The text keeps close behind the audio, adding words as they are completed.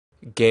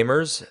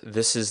Gamers,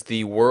 this is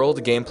the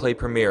world gameplay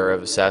premiere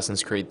of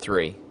Assassin's Creed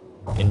 3.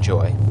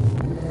 Enjoy.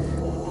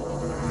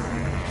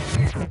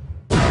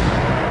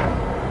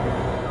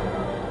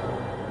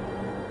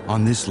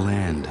 On this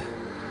land,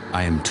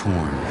 I am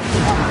torn.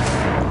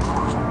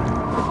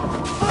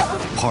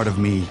 Part of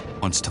me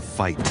wants to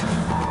fight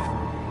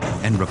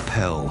and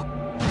repel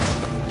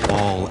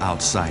all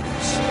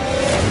outsiders.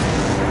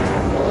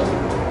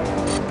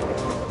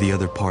 The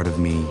other part of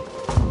me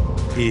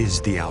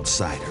is the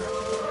outsider.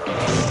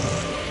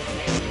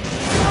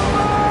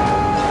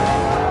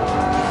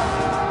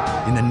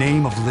 In the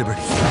name of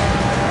liberty,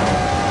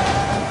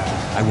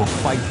 I will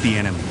fight the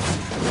enemy,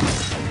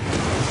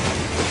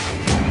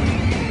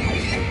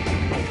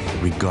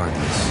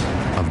 regardless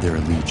of their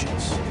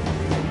allegiance.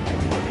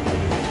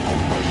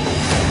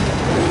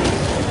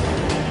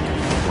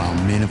 While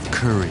men of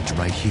courage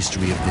write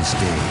history of this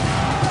day,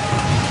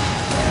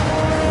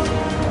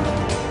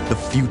 the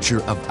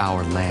future of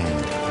our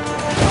land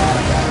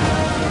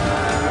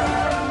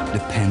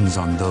depends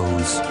on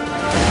those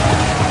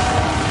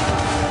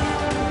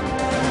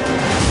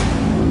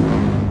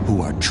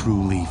who are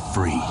truly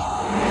free.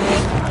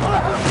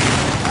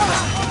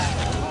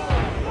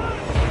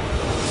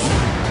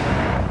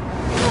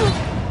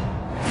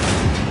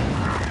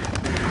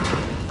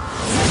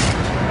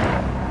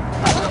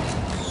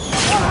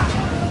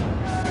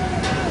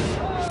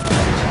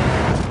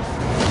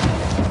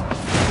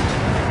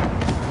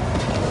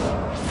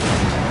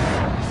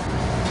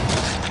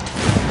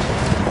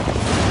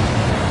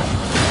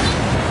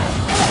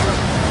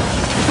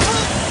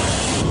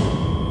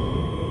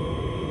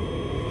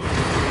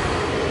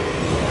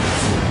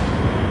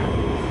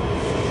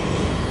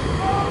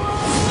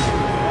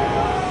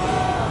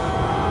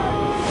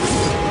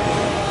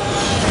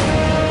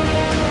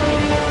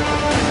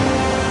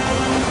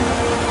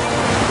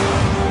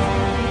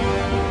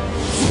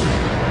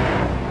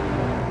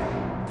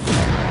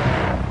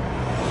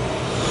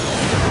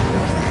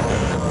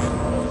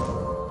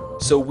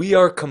 So we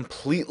are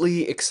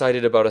completely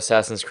excited about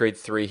Assassin's Creed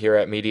 3 here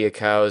at Media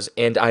Cows,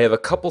 and I have a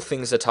couple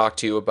things to talk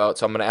to you about,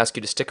 so I'm going to ask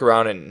you to stick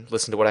around and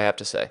listen to what I have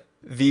to say.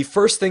 The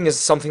first thing is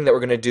something that we're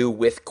going to do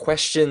with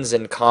questions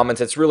and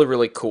comments. It's really,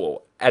 really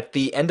cool. At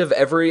the end of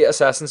every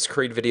Assassin's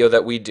Creed video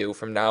that we do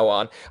from now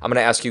on, I'm going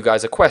to ask you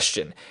guys a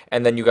question,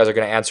 and then you guys are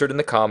going to answer it in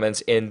the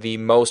comments, and the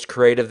most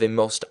creative, the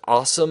most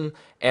awesome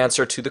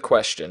answer to the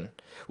question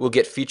will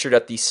get featured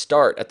at the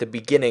start, at the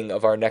beginning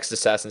of our next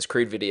Assassin's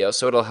Creed video,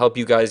 so it'll help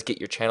you guys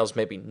get your channels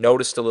maybe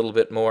noticed a little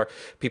bit more.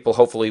 People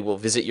hopefully will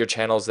visit your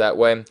channels that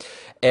way.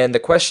 And the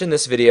question in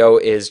this video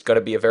is going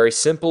to be a very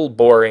simple,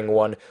 boring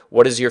one.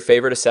 What is your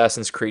favorite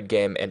Assassin's Creed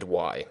game and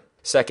why?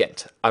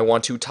 Second, I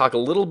want to talk a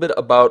little bit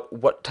about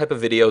what type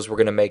of videos we're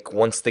going to make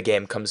once the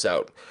game comes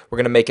out. We're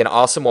going to make an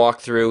awesome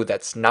walkthrough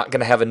that's not going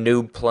to have a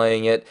noob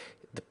playing it.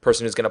 The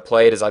person who's going to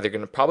play it is either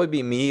going to probably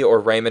be me or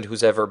Raymond,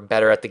 who's ever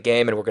better at the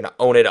game, and we're going to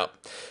own it up.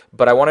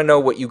 But I want to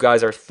know what you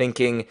guys are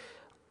thinking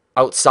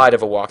outside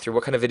of a walkthrough,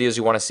 what kind of videos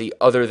you want to see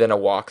other than a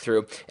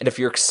walkthrough. And if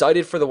you're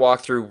excited for the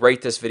walkthrough,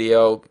 rate this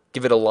video,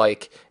 give it a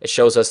like. It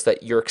shows us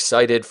that you're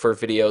excited for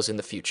videos in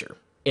the future.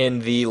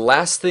 And the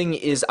last thing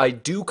is I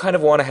do kind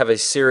of want to have a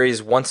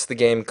series once the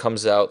game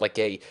comes out, like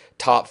a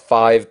top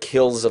 5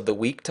 kills of the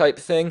week type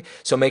thing.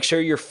 So make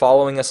sure you're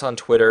following us on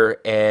Twitter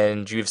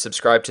and you've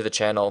subscribed to the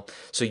channel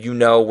so you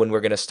know when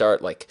we're going to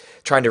start like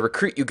trying to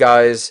recruit you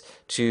guys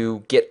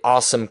to get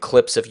awesome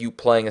clips of you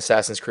playing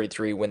Assassin's Creed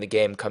 3 when the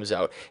game comes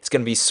out. It's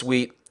going to be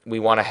sweet. We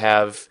want to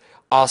have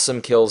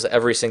awesome kills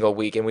every single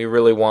week, and we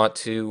really want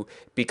to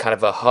be kind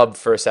of a hub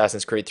for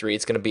Assassin's Creed 3.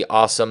 It's going to be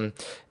awesome,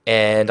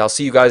 and I'll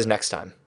see you guys next time.